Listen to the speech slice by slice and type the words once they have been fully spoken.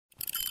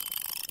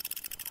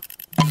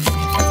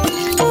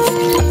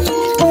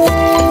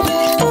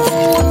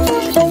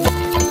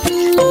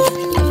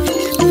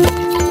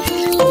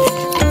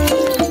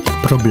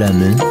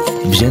problemy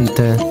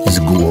wzięte z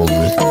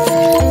głowy.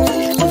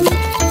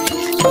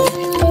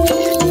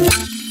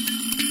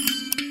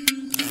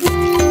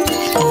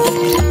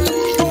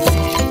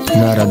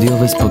 Na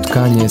radiowe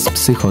spotkanie z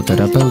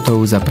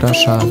psychoterapeutą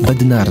zaprasza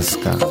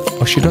Bednarska,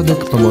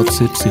 ośrodek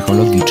pomocy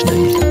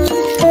psychologicznej.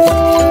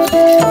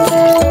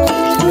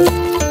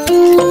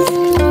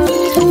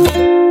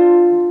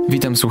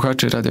 Witam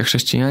słuchaczy Radia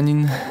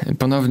Chrześcijanin.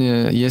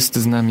 Ponownie jest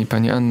z nami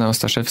pani Anna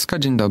Ostaszewska.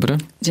 Dzień dobry.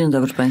 Dzień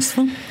dobry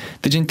Państwu.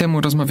 Tydzień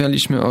temu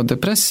rozmawialiśmy o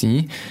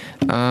depresji,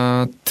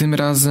 a tym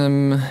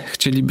razem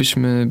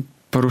chcielibyśmy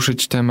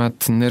poruszyć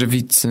temat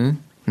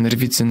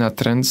nerwicy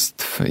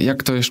natręctw.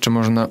 Jak to jeszcze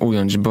można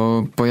ująć,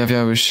 bo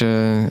pojawiały się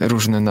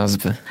różne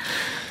nazwy.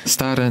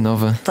 Stare,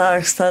 nowe.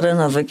 Tak, stare,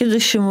 nowe.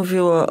 Kiedyś się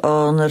mówiło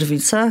o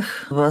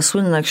nerwicach. Była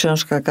słynna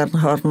książka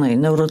Carnhornej,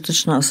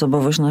 Neurotyczna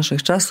osobowość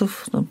naszych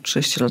czasów.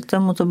 30 lat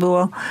temu to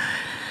było.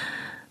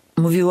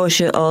 Mówiło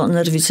się o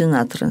nerwicy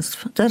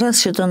natręctw. Teraz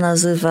się to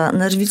nazywa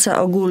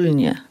nerwica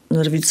ogólnie.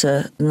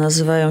 Nerwice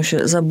nazywają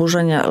się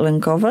zaburzenia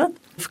lękowe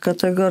w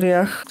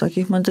kategoriach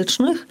takich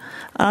medycznych,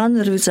 a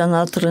nerwica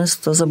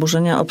natręctw to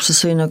zaburzenia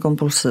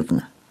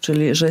obsesyjno-kompulsywne.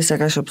 Czyli, że jest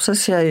jakaś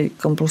obsesja i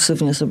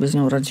kompulsywnie sobie z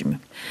nią radzimy.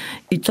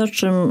 I to,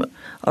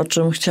 o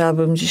czym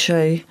chciałabym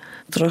dzisiaj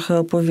trochę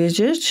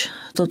opowiedzieć,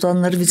 to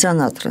nerwica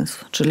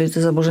natręctw, czyli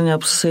te zaburzenia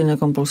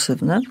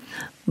obsesyjno-kompulsywne,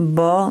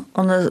 bo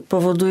one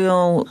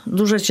powodują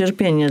duże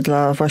cierpienie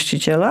dla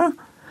właściciela,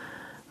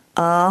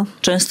 a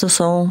często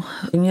są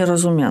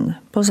nierozumiane.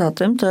 Poza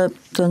tym te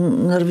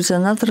nerwice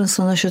natręctw,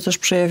 one się też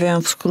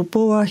przejawiają w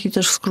skrupułach i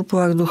też w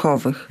skrupułach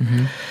duchowych.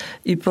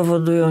 I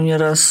powodują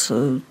nieraz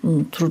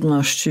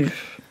trudności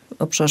w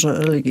obszarze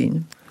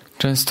religijnym.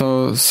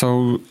 Często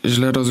są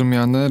źle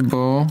rozumiane,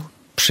 bo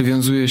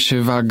przywiązuje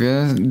się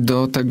wagę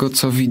do tego,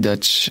 co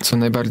widać, co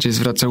najbardziej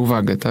zwraca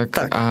uwagę,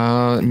 tak?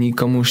 A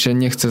nikomu się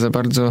nie chce za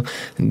bardzo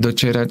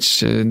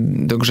docierać,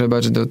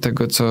 dogrzebać do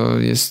tego, co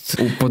jest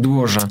u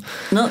podłoża.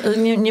 No,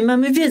 nie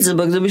mamy wiedzy,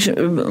 bo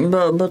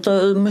to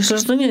myślę,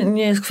 że to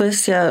nie jest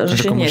kwestia, że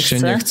się nie chce. Się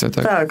nie chce,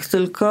 tak? Tak,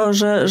 tylko,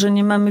 że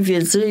nie mamy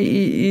wiedzy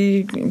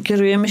i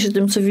kierujemy się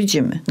tym, co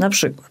widzimy. Na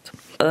przykład.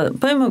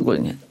 Powiem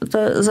ogólnie,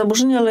 te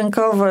zaburzenia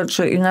lękowe,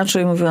 czy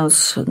inaczej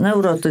mówiąc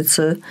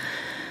neurotycy,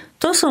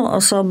 to są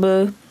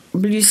osoby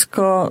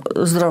blisko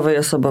zdrowej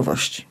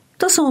osobowości.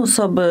 To są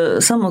osoby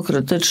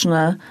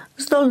samokrytyczne,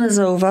 zdolne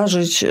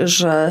zauważyć,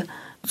 że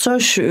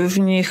coś w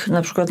nich,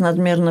 na przykład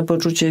nadmierne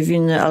poczucie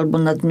winy albo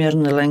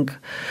nadmierny lęk,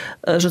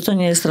 że to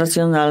nie jest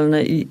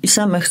racjonalne i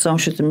same chcą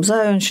się tym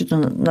zająć i to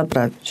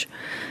naprawić.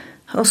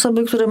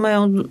 Osoby, które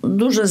mają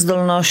duże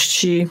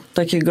zdolności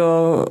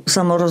takiego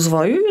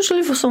samorozwoju,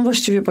 jeżeli są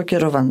właściwie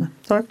pokierowane.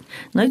 Tak?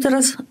 No i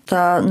teraz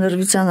ta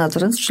nerwica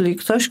natręctw, czyli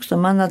ktoś, kto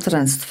ma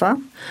natręctwa,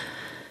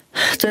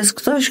 to jest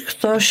ktoś,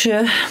 kto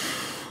się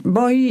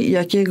boi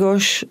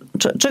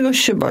czegoś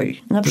się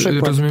boi. Na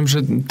przykład. Rozumiem, że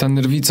ta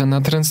nerwica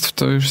natręctw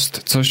to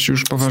jest coś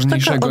już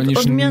poważniejszego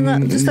niż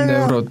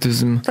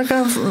neurotyzm.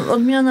 Taka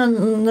odmiana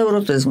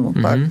neurotyzmu,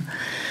 tak.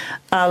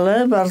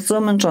 Ale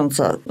bardzo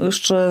męcząca.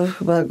 Jeszcze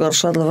chyba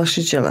gorsza dla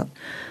właściciela.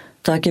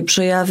 Takie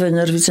przejawy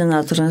nerwicy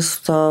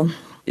natręctw to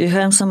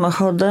jechałem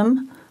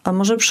samochodem, a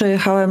może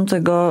przejechałem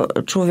tego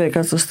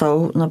człowieka, co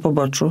stał na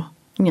poboczu.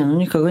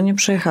 Nikogo nie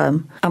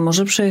przejechałem. A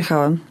może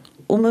przejechałem.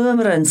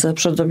 Umyłem ręce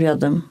przed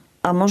obiadem.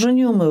 A może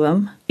nie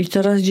umyłem i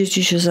teraz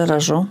dzieci się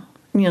zarażą.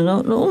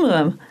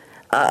 Umyłem.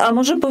 A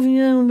może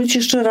powinienem umyć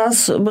jeszcze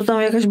raz, bo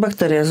tam jakaś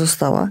bakteria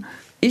została.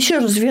 I się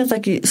rozwija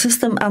taki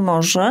system a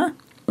może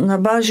na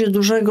bazie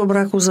dużego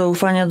braku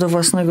zaufania do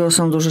własnego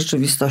osądu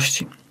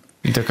rzeczywistości.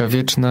 I taka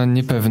wieczna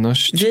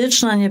niepewność.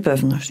 Wieczna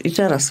niepewność. I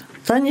teraz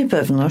ta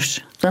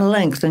niepewność, ten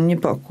lęk, ten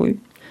niepokój,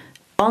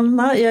 on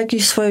ma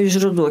jakieś swoje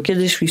źródło.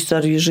 Kiedyś w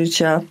historii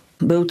życia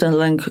był ten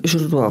lęk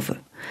źródłowy.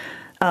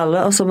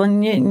 Ale osoba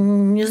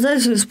nie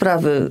zdaje sobie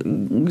sprawy,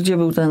 gdzie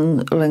był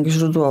ten lęk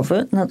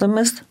źródłowy,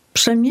 natomiast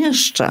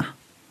przemieszcza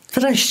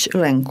treść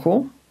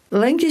lęku.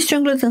 Lęk jest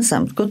ciągle ten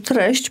sam, tylko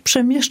treść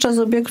przemieszcza z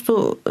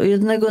obiektu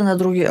jednego na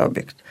drugi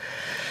obiekt.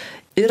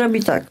 I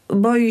robi tak,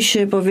 boi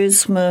się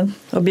powiedzmy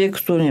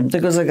obiektu,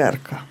 tego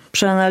zegarka.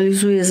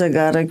 Przeanalizuje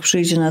zegarek,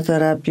 przyjdzie na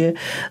terapię,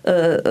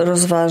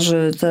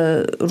 rozważy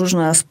te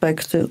różne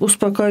aspekty,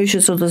 uspokoi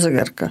się co do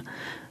zegarka.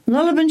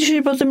 Ale będzie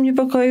się potem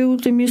niepokoił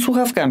tymi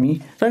słuchawkami,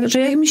 tak? Czy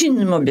jakimś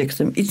innym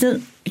obiektem.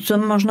 I to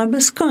można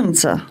bez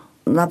końca.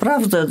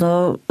 Naprawdę,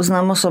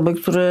 znam osoby,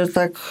 które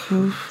tak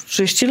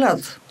 30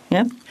 lat,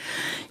 nie?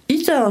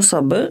 I te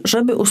osoby,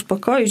 żeby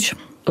uspokoić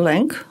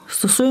lęk,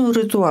 stosują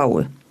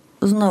rytuały.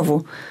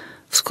 Znowu,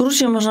 w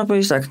skrócie można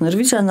powiedzieć tak,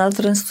 nerwica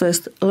natręctw to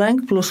jest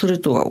lęk plus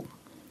rytuał.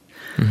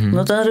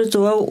 Ten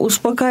rytuał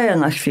uspokaja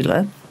na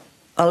chwilę,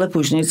 ale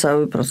później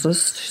cały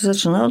proces się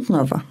zaczyna od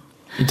nowa.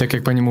 I tak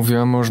jak pani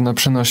mówiła, można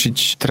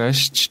przenosić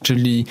treść,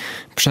 czyli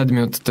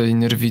przedmiot tej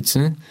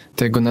nerwicy,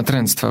 tego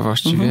natręctwa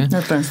właściwie.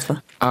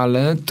 Natręctwa.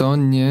 Ale to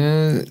nie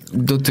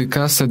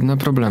dotyka sedna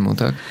problemu,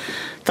 tak?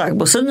 Tak,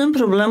 bo sednem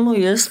problemu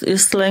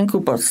jest lęk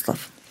u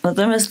podstaw.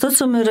 Natomiast to,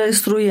 co my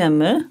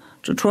rejestrujemy,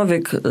 czy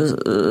człowiek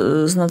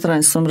z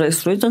natręctwem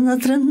rejestruje, to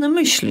natrętne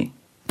myśli.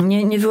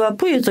 nie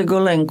wyłapuje tego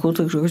lęku,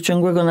 tego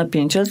ciągłego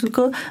napięcia,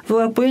 tylko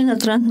wyłapuje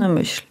natrętne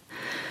myśli.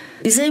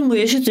 I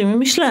zajmuje się tymi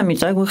myślami,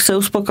 tak? Bo chce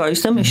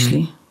uspokoić te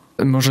myśli.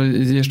 Może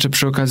jeszcze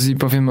przy okazji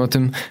powiemy o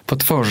tym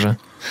potworze.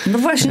 No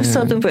właśnie,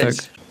 chcę o tym powiedzieć.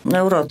 Tak.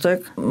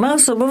 Neurotyk ma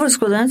osobowość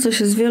składającą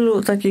się z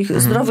wielu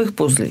takich zdrowych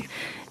puzli.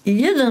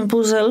 I jeden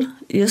puzzle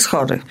jest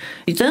chory.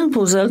 I ten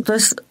puzzle to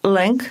jest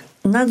lęk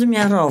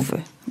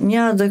nadmiarowy,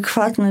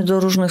 nieadekwatny do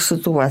różnych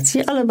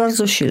sytuacji, ale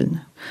bardzo silny.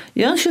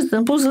 I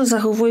ten puzzle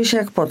zachowuje się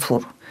jak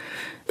potwór.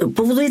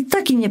 Powoduje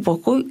taki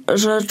niepokój,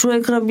 że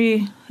człowiek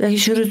robi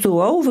jakiś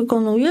rytuał,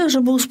 wykonuje,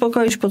 żeby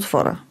uspokoić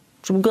potwora,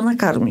 żeby go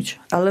nakarmić.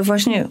 Ale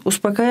właśnie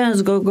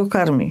uspokajając go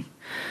karmi.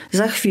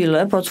 Za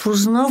chwilę potwór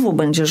znowu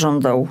będzie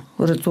żądał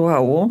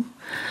rytuału.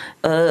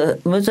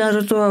 My ten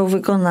rytuał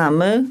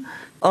wykonamy,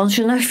 on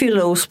się na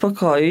chwilę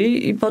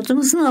uspokoi i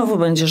potem znowu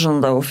będzie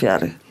żądał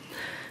ofiary.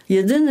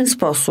 Jedyny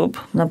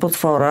sposób na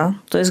potwora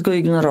to jest go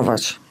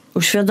ignorować.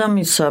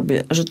 Uświadomić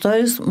sobie, że to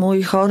jest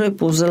mój chory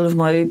puzzle w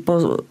mojej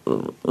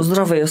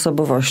zdrowej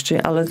osobowości,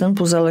 ale ten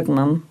puzelek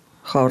mam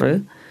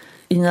chory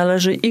i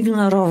należy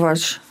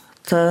ignorować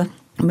te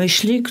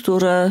myśli,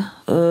 które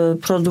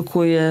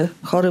produkuje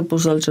chory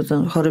puzzle, czy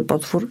ten chory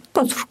potwór.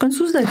 Potwór w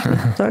końcu zdechnie,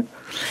 tak?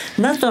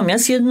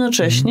 Natomiast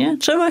jednocześnie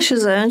trzeba się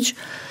zająć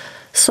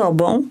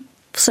sobą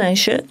w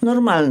sensie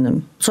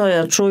normalnym. Co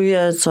ja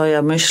czuję, co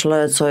ja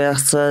myślę, co ja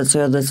chcę, co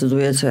ja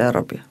decyduję, co ja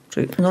robię.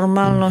 Czyli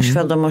normalną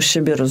świadomość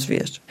siebie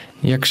rozwijać.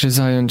 Jak się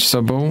zająć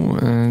sobą,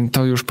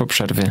 to już po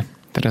przerwie.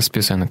 Teraz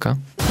piosenka.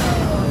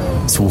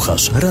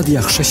 Słuchasz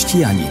Radia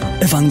Chrześcijani,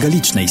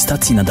 ewangelicznej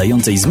stacji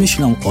nadającej z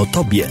myślą o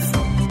Tobie.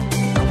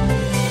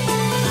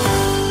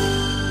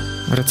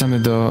 Wracamy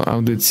do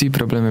audycji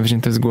Problemy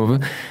wzięte z głowy.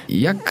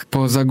 Jak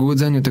po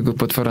zagłodzeniu tego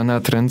potwora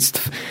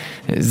natręctw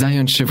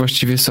zająć się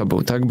właściwie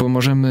sobą, tak? Bo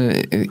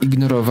możemy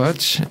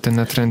ignorować te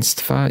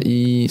natręctwa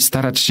i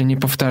starać się nie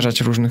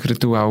powtarzać różnych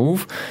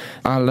rytuałów,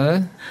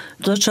 ale...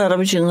 To trzeba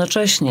robić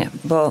jednocześnie,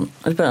 bo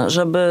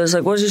żeby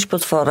zagłodzić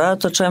potwora,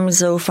 to trzeba mieć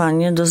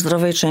zaufanie do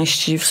zdrowej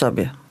części w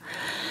sobie.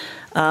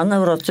 A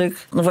neurotyk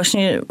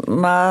właśnie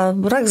ma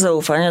brak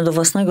zaufania do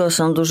własnego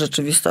osądu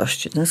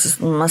rzeczywistości.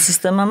 Ma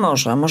system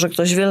a może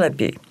ktoś wie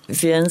lepiej.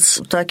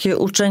 Więc takie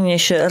uczenie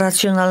się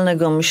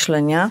racjonalnego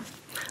myślenia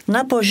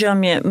na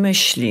poziomie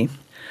myśli,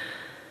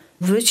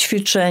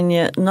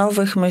 wyćwiczenie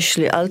nowych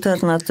myśli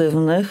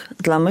alternatywnych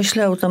dla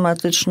myśli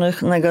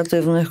automatycznych,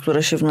 negatywnych,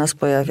 które się w nas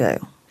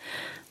pojawiają.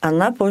 A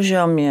na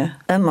poziomie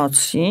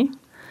emocji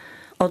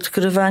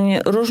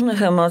odkrywanie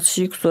różnych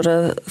emocji,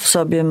 które w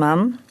sobie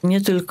mam,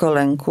 nie tylko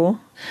lęku.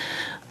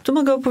 Tu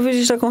mogę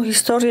opowiedzieć taką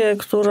historię,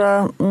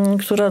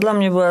 która dla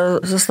mnie była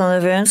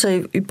zastanawiająca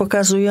i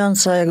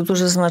pokazująca, jak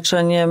duże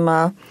znaczenie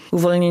ma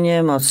uwolnienie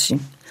emocji.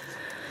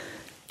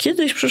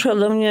 Kiedyś przyszła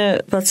do mnie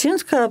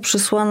pacjentka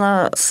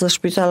przysłana ze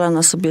szpitala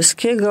na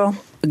Sobieskiego,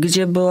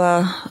 gdzie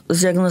była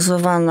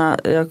zdiagnozowana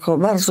jako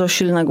bardzo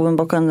silna,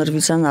 głęboka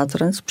nerwica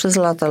natręctw, przez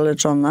lata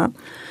leczona.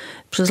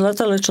 Przez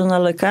lata leczona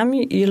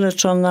lekami i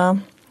leczona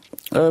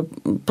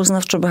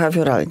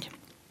poznawczo-behawioralnie.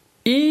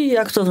 I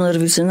jak to w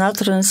nerwicy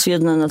natręctw,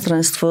 jedno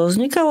natręctwo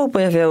znikało,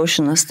 pojawiało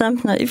się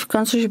następne i w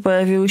końcu się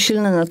pojawiły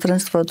silne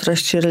natręctwa o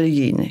treści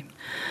religijnej.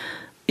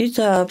 I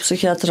ta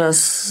psychiatra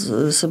z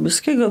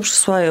Sobieskiego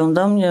przysłała ją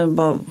do mnie,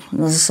 bo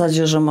na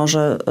zasadzie, że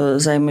może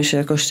zajmę się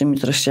jakoś tymi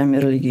treściami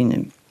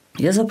religijnymi.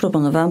 Ja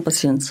zaproponowałam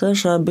pacjentce,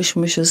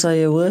 żebyśmy się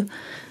zajęły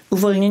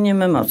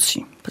uwolnieniem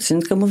emocji.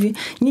 Pacjentka mówi,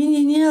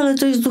 nie, ale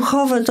to jest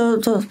duchowe,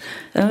 to...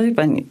 Ja mówię,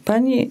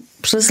 pani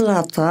przez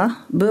lata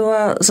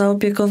była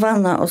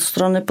zaopiekowana od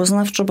strony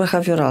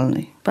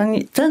poznawczo-behawioralnej.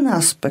 Pani ten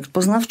aspekt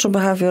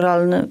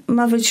poznawczo-behawioralny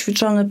ma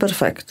wyćwiczony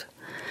perfekt,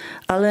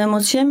 ale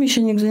emocjami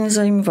się nigdy nie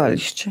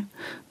zajmowaliście.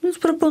 Więc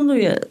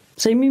proponuję,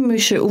 zajmijmy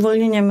się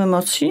uwolnieniem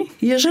emocji.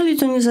 Jeżeli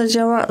to nie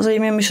zadziała,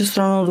 zajmiemy się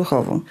stroną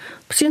duchową.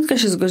 Pacjentka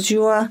się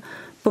zgodziła,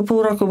 po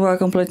pół roku była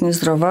kompletnie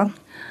zdrowa.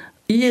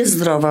 I jest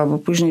zdrowa, bo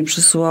później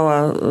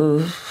przysyłała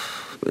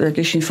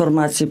jakieś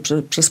informacje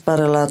przez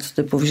parę lat,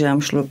 typu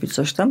wzięłam ślub i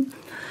coś tam.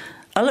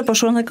 Ale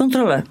poszła na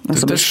kontrolę.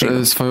 To też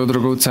swoją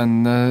drogą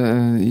cenne,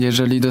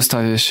 jeżeli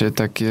dostaje się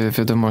takie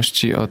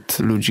wiadomości od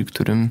ludzi,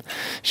 którym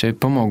się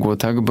pomogło,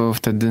 tak? Bo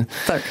wtedy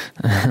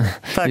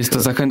jest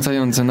to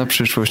zachęcające na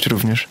przyszłość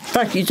również.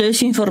 Tak, i to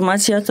jest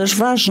informacja też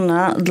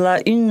ważna dla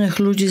innych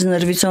ludzi z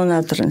nerwicą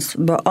natręctw,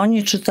 bo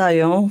oni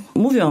czytają,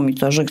 mówią mi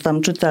to, że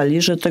tam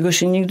czytali, że tego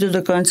się nigdy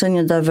do końca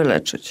nie da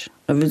wyleczyć.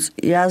 No więc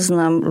ja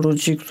znam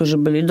ludzi, którzy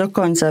byli do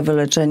końca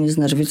wyleczeni z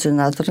nerwicy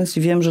natręctw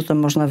i wiem, że to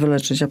można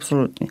wyleczyć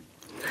absolutnie.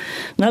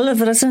 No ale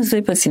wracając do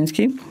tej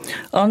pacjentki,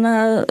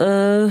 ona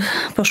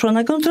poszła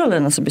na kontrolę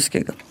na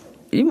Sobieskiego.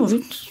 I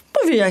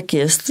powie jak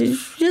jest. I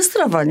jest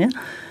zdrowa, nie?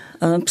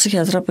 A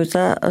psychiatra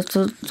pyta, a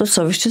to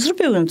co wyście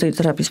zrobiły na tej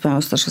terapii z panią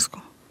Ostaszewską?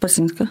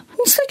 Pacjentka,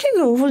 nic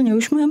takiego,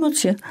 uwolniłyśmy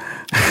emocje.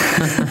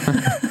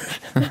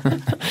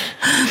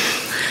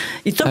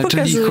 I to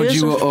pokazuje, czyli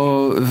chodziło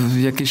o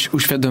jakieś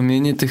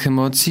uświadomienie tych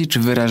emocji, czy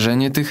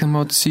wyrażenie tych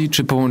emocji,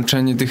 czy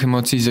połączenie tych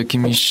emocji z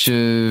jakimiś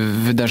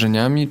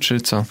wydarzeniami, czy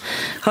co?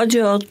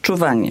 Chodzi o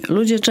odczuwanie.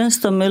 Ludzie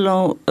często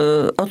mylą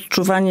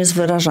odczuwanie z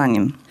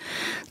wyrażaniem.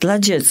 Dla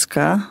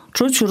dziecka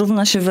czuć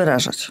równa się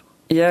wyrażać.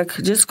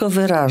 Jak dziecko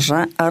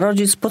wyraża, a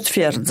rodzic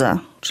potwierdza,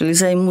 czyli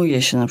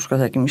zajmuje się na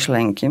przykład jakimś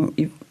lękiem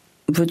i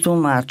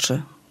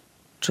wytłumaczy,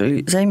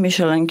 czyli zajmie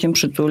się lękiem,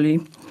 przytuli,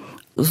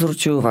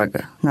 zwróci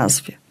uwagę,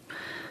 nazwie.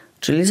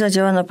 Czyli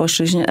zadziała na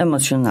płaszczyźnie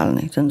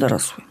emocjonalnej, ten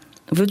dorosły.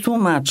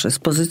 Wytłumaczy z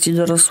pozycji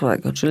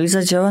dorosłego, czyli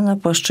zadziała na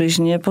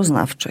płaszczyźnie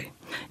poznawczej.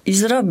 I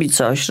zrobi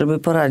coś, żeby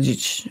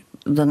poradzić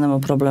danemu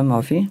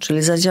problemowi,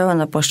 czyli zadziała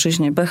na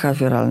płaszczyźnie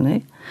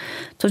behawioralnej,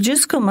 to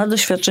dziecko ma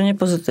doświadczenie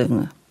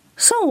pozytywne.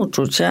 Są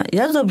uczucia,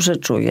 ja dobrze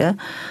czuję,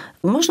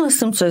 można z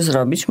tym coś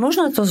zrobić,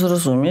 można to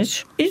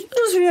zrozumieć i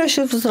rozwija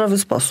się w zdrowy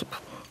sposób.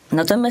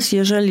 Natomiast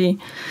jeżeli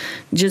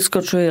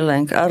dziecko czuje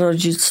lęk, a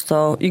rodzic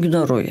to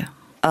ignoruje,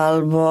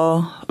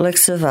 albo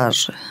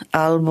lekceważy,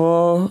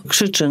 albo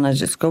krzyczy na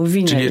dziecko,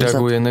 obwinia. Czyli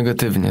reaguje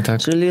negatywnie,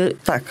 tak? Czyli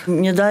tak,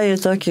 nie daje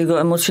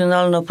takiego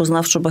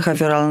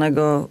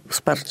emocjonalno-poznawczo-behawioralnego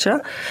wsparcia,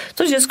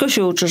 to dziecko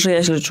się uczy, że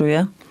ja źle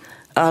czuję,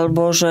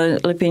 albo że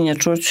lepiej nie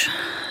czuć.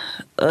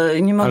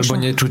 Albo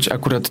nie czuć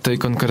akurat tej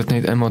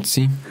konkretnej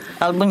emocji.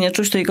 Albo nie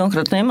czuć tej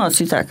konkretnej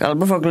emocji, tak.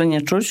 Albo w ogóle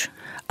nie czuć,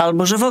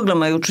 albo że w ogóle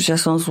moje uczucia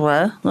są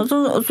złe. No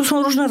to tu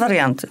są różne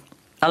warianty.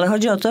 Ale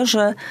chodzi o to,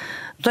 że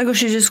tego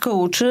się dziecko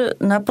uczy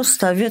na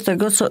podstawie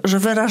tego, że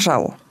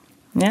wyrażało.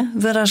 Nie?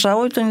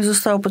 Wyrażało i to nie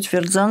zostało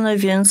potwierdzone,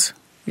 więc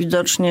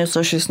widocznie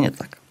coś jest nie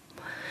tak.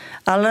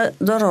 Ale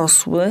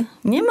dorosły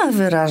nie ma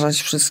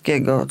wyrażać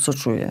wszystkiego, co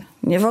czuje.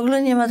 W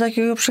ogóle nie ma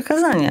takiego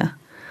przekazania.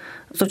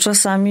 To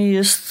czasami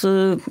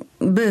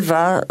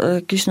bywa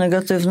jakiś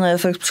negatywny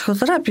efekt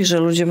psychoterapii, że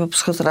ludzie po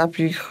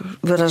psychoterapii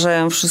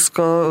wyrażają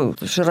wszystko,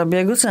 to się robi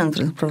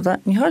egocentryzm, prawda?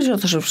 Nie chodzi o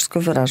to, żeby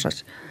wszystko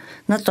wyrażać.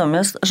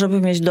 Natomiast,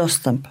 żeby mieć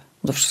dostęp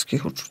do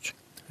wszystkich uczuć.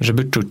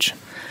 Żeby czuć.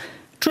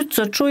 Czuć,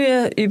 co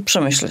czuję i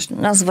przemyśleć.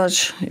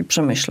 Nazwać i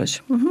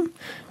przemyśleć. Mhm.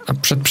 A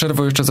przed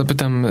przerwą jeszcze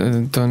zapytam,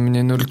 to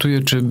mnie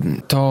nurtuje, czy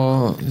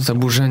to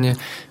zaburzenie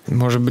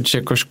może być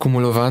jakoś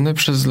kumulowane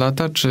przez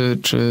lata, czy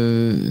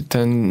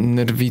te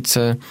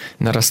nerwice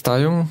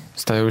narastają,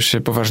 stają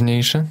się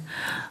poważniejsze?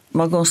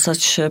 Mogą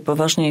stać się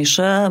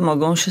poważniejsze,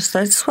 mogą się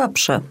stać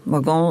słabsze,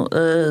 mogą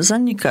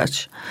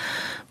zanikać.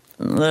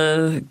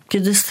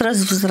 Kiedy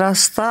stres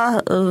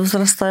wzrasta,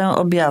 wzrastają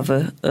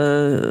objawy,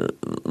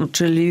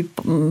 czyli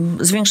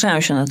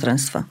zwiększają się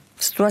natręctwa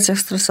w sytuacjach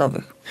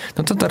stresowych.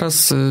 No to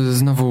teraz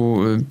znowu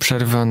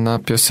przerwa na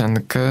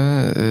piosenkę.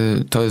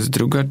 To jest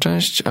druga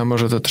część, a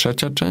może to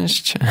trzecia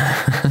część?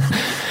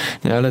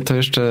 Nie, ale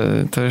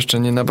to jeszcze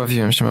nie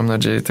nabawiłem się, mam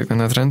nadzieję, tego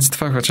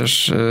natręctwa,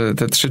 chociaż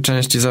te 3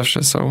 części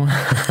zawsze są.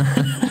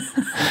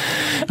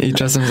 I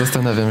czasem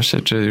zastanawiam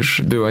się, czy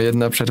już była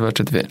jedna przerwa,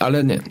 czy 2.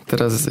 Ale nie,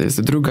 teraz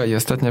jest druga i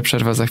ostatnia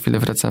przerwa, za chwilę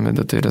wracamy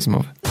do tej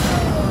rozmowy.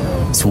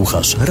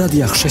 Słuchasz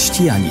Radia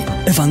Chrześcijanin,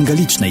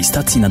 ewangelicznej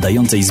stacji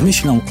nadającej z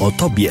myślą o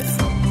Tobie.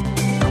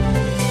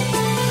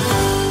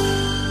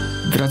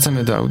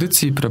 Wracamy do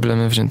audycji,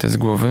 problemy wzięte z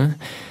głowy.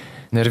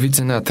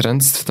 Nerwicy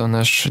natręctw to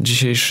nasz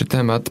dzisiejszy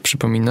temat,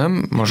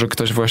 przypominam. Może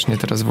ktoś właśnie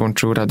teraz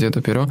włączył radio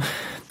dopiero.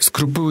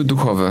 Skrupuły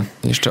duchowe.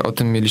 Jeszcze o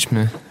tym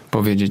mieliśmy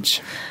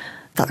powiedzieć.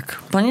 Tak,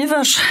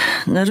 ponieważ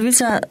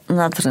nerwica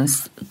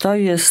natręctw to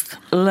jest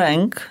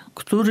lęk,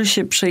 który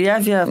się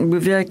przejawia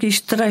w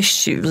jakiejś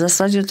treści. W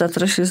zasadzie ta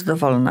treść jest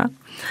dowolna,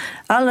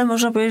 ale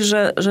można powiedzieć,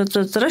 że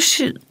te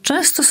treści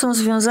często są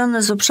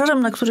związane z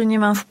obszarem, na który nie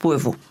mam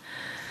wpływu.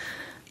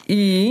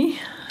 I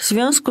w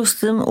związku z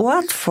tym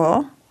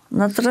łatwo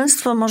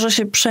natręctwo może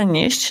się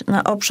przenieść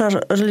na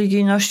obszar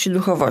religijności,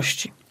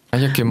 duchowości. A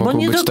jakie mogą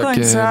być takie? Bo nie do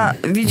końca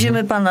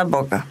widzimy Pana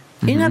Boga.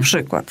 I na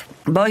przykład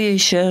boję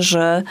się,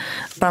 że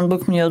Pan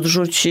Bóg mnie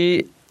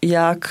odrzuci,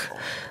 jak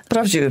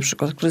prawdziwy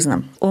przykład, który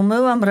znam.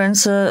 Umyłam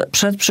ręce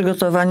przed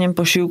przygotowaniem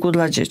posiłku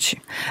dla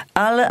dzieci.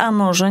 A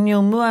może nie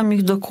umyłam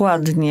ich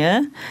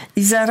dokładnie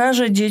i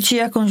zarażę dzieci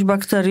jakąś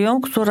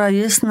bakterią, która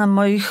jest na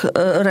moich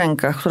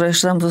rękach, która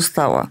jeszcze tam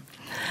została.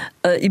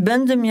 I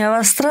będę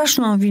miała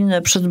straszną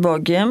winę przed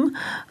Bogiem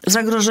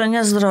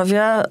zagrożenia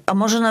zdrowia, a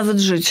może nawet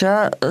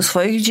życia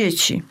swoich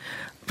dzieci.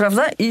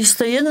 Prawda? I z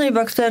tej jednej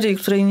bakterii,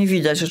 której nie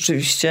widać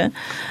oczywiście,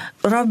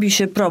 robi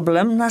się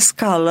problem na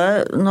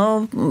skalę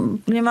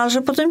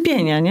niemalże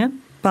potępienia, nie?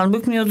 Pan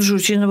Bóg mnie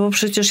odrzuci, bo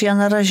przecież ja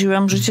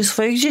naraziłam życie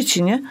swoich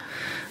dzieci, nie?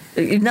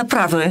 I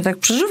naprawdę oni tak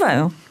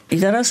przeżywają. I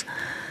teraz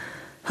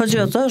chodzi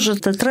o to, że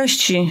te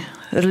treści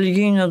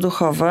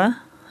religijno-duchowe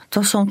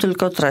to są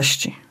tylko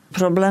treści.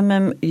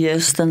 Problemem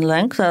jest ten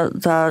lęk,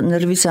 ta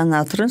nerwica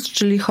natręctw,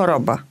 czyli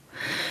choroba.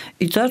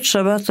 I to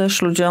trzeba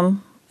też ludziom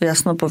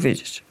jasno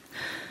powiedzieć.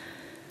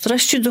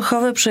 Treści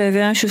duchowe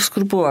przejawiają się w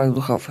skrupułach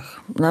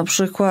duchowych. Na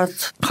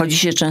przykład chodzi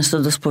się często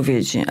do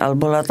spowiedzi,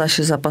 albo lata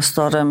się za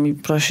pastorem i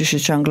prosi się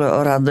ciągle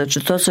o radę,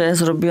 czy to, co ja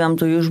zrobiłam,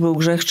 to już był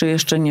grzech, czy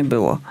jeszcze nie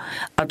było.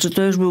 A czy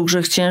to już był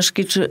grzech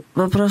ciężki, czy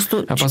po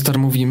prostu... A pastor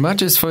mówi,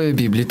 macie swoje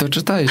Biblii, to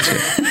czytajcie.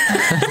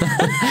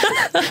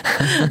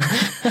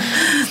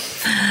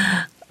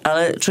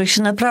 Ale człowiek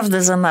się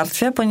naprawdę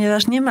zamartwia,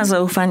 ponieważ nie ma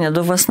zaufania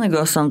do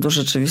własnego osądu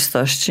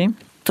rzeczywistości,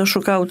 to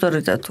szuka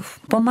autorytetów.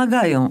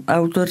 Pomagają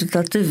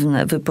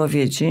autorytatywne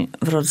wypowiedzi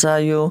w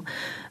rodzaju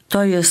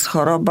to jest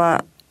choroba,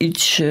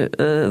 idź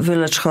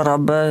wylecz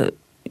chorobę,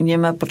 nie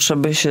ma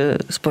potrzeby się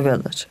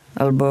spowiadać.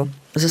 Albo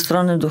ze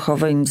strony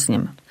duchowej nic nie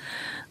ma.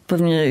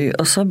 Pewnej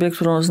osobie,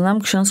 którą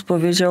znam, ksiądz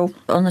powiedział,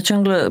 ona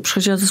ciągle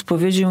przychodziła do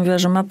spowiedzi i mówiła,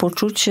 że ma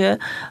poczucie,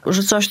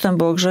 że coś tam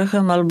było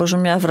grzechem albo że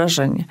miała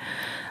wrażenie.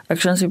 A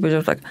ksiądz jej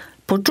powiedział tak,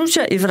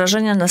 poczucia i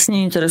wrażenia nas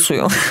nie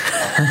interesują.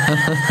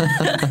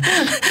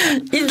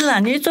 I dla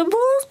niej to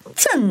było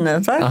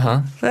cenne, tak?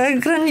 Aha. Jak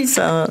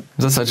granica.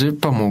 W zasadzie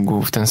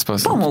pomógł w ten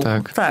sposób. Pomógł,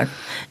 tak.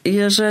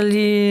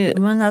 Jeżeli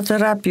my na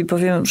terapii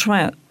powiemy,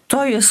 proszę,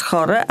 to jest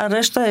chore, a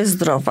reszta jest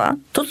zdrowa,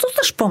 to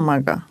też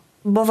pomaga.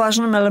 Bo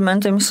ważnym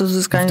elementem jest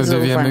uzyskanie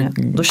zaufania wiemy,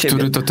 do siebie.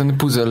 który to ten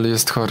puzzle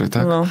jest chory,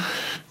 tak? No.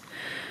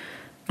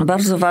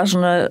 Bardzo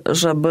ważne,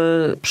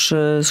 żeby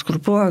przy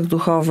skrupułach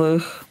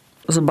duchowych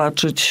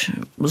zobaczyć,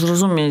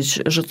 zrozumieć,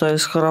 że to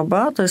jest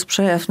choroba, to jest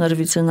przejaw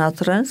nerwicy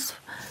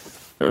natręctw,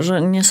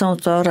 że nie są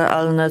to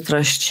realne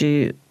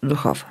treści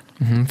duchowe.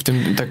 W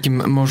tym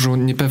takim morzu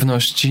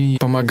niepewności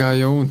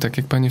pomagają, tak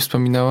jak pani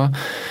wspominała,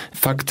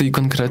 fakty i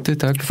konkrety,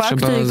 tak?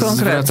 Trzeba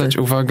zwracać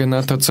uwagę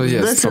na to, co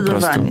jest po prostu.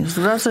 Zdecydowanie.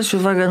 Zwracać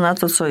uwagę na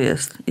to, co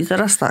jest. I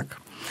teraz tak.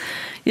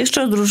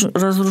 Jeszcze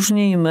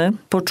rozróżnijmy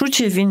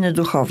poczucie winy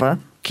duchowe,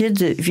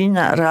 kiedy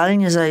wina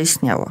realnie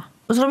zaistniała.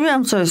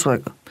 Zrobiłam coś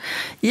złego.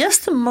 Ja z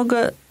tym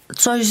mogę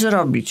coś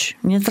zrobić.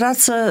 Nie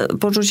tracę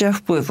poczucia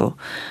wpływu.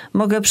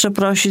 Mogę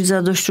przeprosić,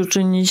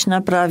 zadośćuczynić,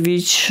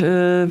 naprawić,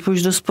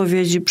 pójść do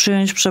spowiedzi,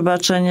 przyjąć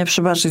przebaczenie,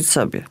 przebaczyć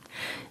sobie.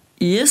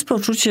 I jest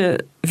poczucie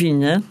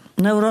winy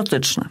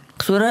neurotyczne,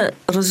 które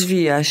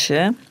rozwija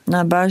się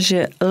na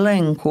bazie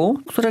lęku,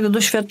 którego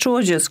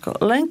doświadczyło dziecko.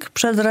 Lęk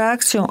przed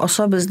reakcją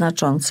osoby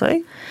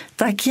znaczącej,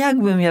 tak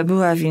jakbym ja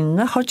była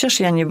winna, chociaż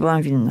ja nie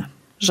byłam winna.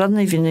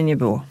 Żadnej winy nie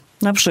było.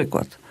 Na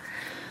przykład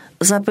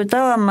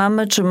zapytałam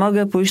mamę, czy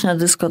mogę pójść na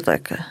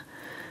dyskotekę.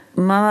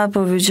 Mama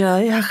powiedziała,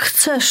 jak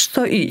chcesz,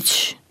 to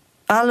idź.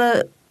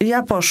 Ale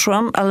ja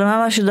poszłam, ale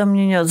mama się do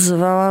mnie nie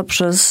odzywała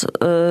przez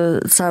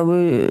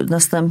cały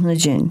następny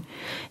dzień.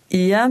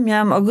 I ja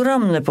miałam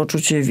ogromne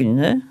poczucie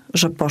winy,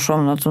 że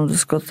poszłam na tą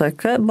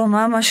dyskotekę, bo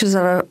mama się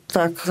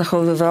tak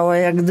zachowywała,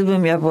 jak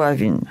gdybym ja była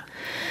winna.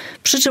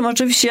 Przy czym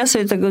oczywiście ja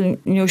sobie tego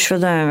nie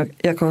uświadamiam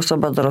jako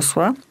osoba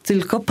dorosła,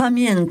 tylko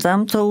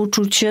pamiętam to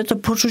uczucie, to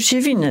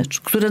poczucie winy,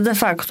 które de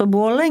facto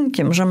było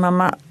lękiem, że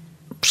mama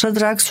przed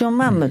reakcją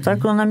mamy,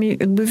 tak? Ona mi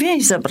jakby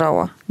więź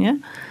zabrała, nie?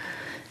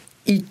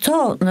 I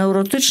to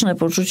neurotyczne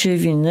poczucie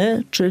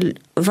winy, czyli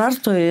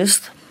warto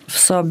jest w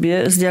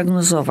sobie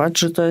zdiagnozować,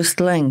 że to jest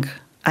lęk,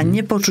 a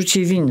nie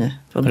poczucie winy.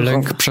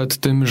 Lęk przed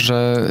tym,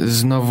 że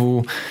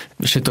znowu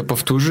się to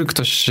powtórzy,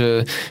 ktoś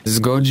się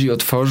zgodzi,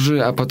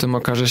 otworzy, a potem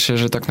okaże się,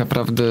 że tak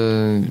naprawdę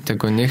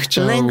tego nie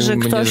chciał, lęk, że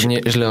ktoś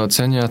mnie źle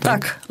ocenia.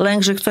 Tak,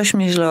 lęk, że ktoś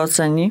mnie źle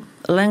oceni,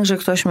 lęk, że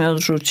ktoś mnie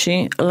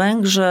odrzuci,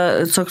 lęk,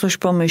 że co ktoś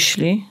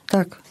pomyśli.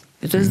 Tak.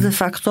 I to jest de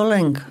facto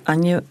lęk, a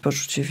nie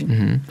poczucie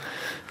winy.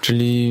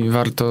 Czyli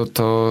warto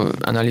to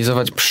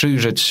analizować,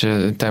 przyjrzeć się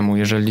temu.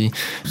 Jeżeli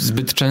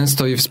zbyt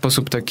często i w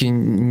sposób taki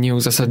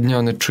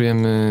nieuzasadniony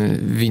czujemy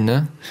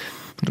winę,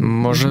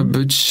 może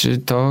być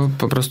to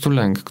po prostu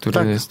lęk,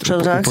 który jest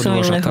przed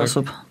reakcją innych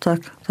osób.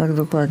 Tak,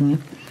 dokładnie.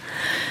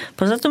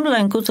 Poza tym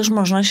lęku też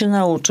można się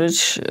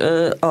nauczyć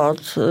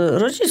od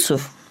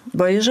rodziców.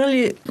 Bo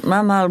jeżeli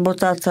mama albo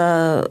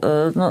tata,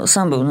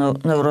 sam był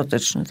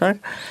neurotyczny, tak?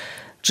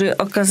 Czy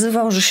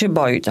okazywał, że się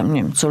boi tam,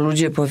 nie wiem, co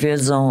ludzie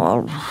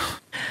powiedzą.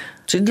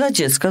 Czyli dla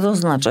dziecka to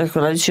oznacza, jak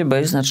rodzic się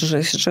boi, znaczy, że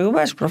jest się czego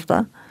bać,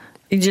 prawda?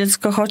 I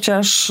dziecko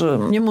chociaż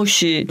nie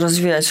musi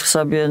rozwijać w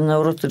sobie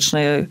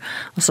neurotycznej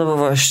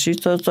osobowości,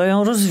 to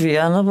ją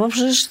rozwija, no bo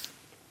przecież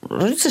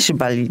rodzice się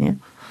bali, nie?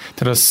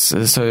 Teraz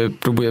sobie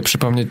próbuję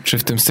przypomnieć, czy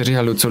w tym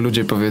serialu, co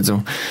ludzie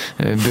powiedzą,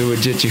 były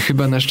dzieci.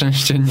 Chyba na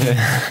szczęście nie.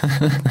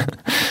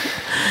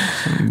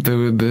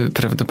 Byłyby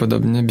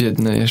prawdopodobnie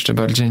biedne jeszcze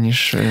bardziej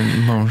niż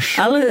mąż.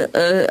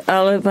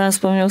 Ale pan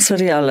wspomniał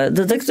seriale.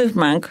 Detektyw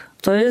Monk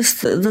to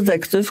jest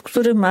detektyw,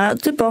 który ma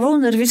typową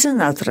nerwicę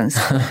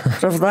natręctw,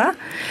 prawda?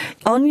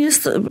 On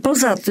jest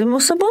poza tym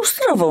osobą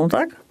zdrową,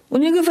 tak? U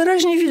niego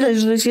wyraźnie widać,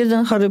 że to jest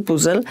jeden chory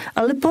puzel,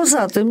 ale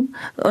poza tym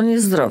on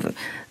jest zdrowy.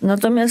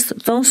 Natomiast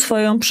tą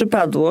swoją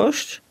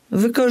przypadłość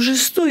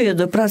wykorzystuje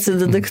do pracy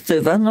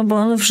detektywa, no bo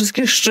on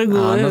wszystkie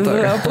szczegóły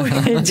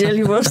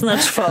opowiedzieli własne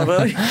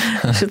czworo i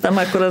się tam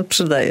akurat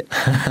przydaje.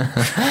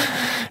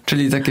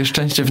 Czyli takie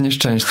szczęście w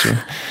nieszczęściu,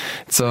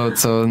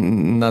 co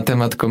na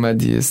temat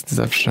komedii jest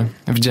zawsze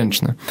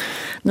wdzięczne.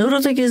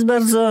 Neurotyk jest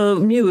bardzo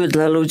miły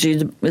dla ludzi,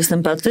 jest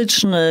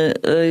empatyczny,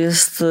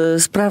 jest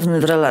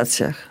sprawny w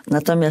relacjach.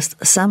 Natomiast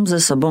sam ze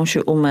sobą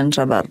się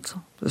umęcza bardzo.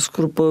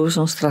 Skrupuły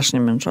są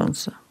strasznie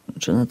męczące,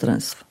 czy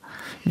natręctwa.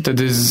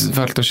 Wtedy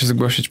warto się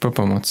zgłosić po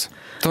pomoc.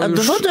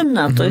 Dowodem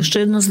na to, jeszcze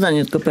jedno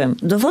zdanie tylko powiem,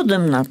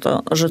 dowodem na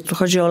to, że tu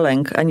chodzi o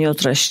lęk, a nie o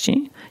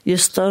treści,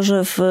 jest to,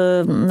 że w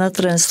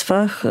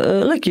natręctwach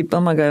leki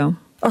pomagają.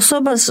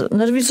 Osoba z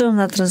nerwicą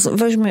natręstwową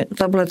weźmie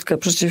tabletkę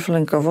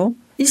przeciwlękową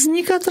i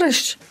znika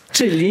treść.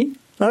 Czyli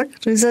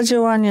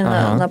zadziałanie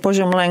na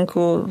poziom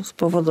lęku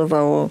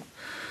spowodowało,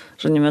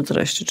 że nie ma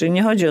treści. Czyli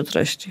nie chodzi o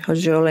treści,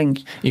 chodzi o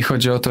lęki. I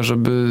chodzi o to,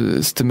 żeby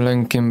z tym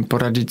lękiem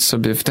poradzić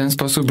sobie w ten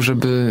sposób,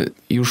 żeby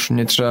już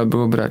nie trzeba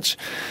było brać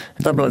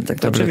tabletek.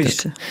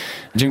 Oczywiście.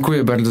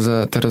 Dziękuję bardzo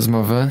za tę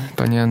rozmowę.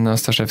 Pani Anna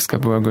Ostaszewska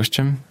była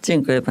gościem.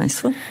 Dziękuję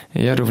Państwu.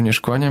 Ja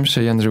również kłaniam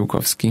się, Jan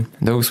Żyłkowski.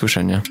 Do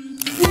usłyszenia.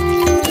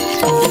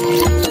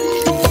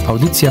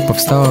 Audycja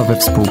powstała we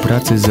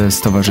współpracy ze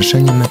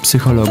Stowarzyszeniem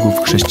Psychologów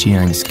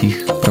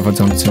Chrześcijańskich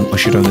prowadzącym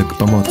Ośrodek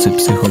Pomocy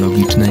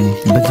Psychologicznej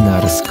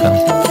Bednarska.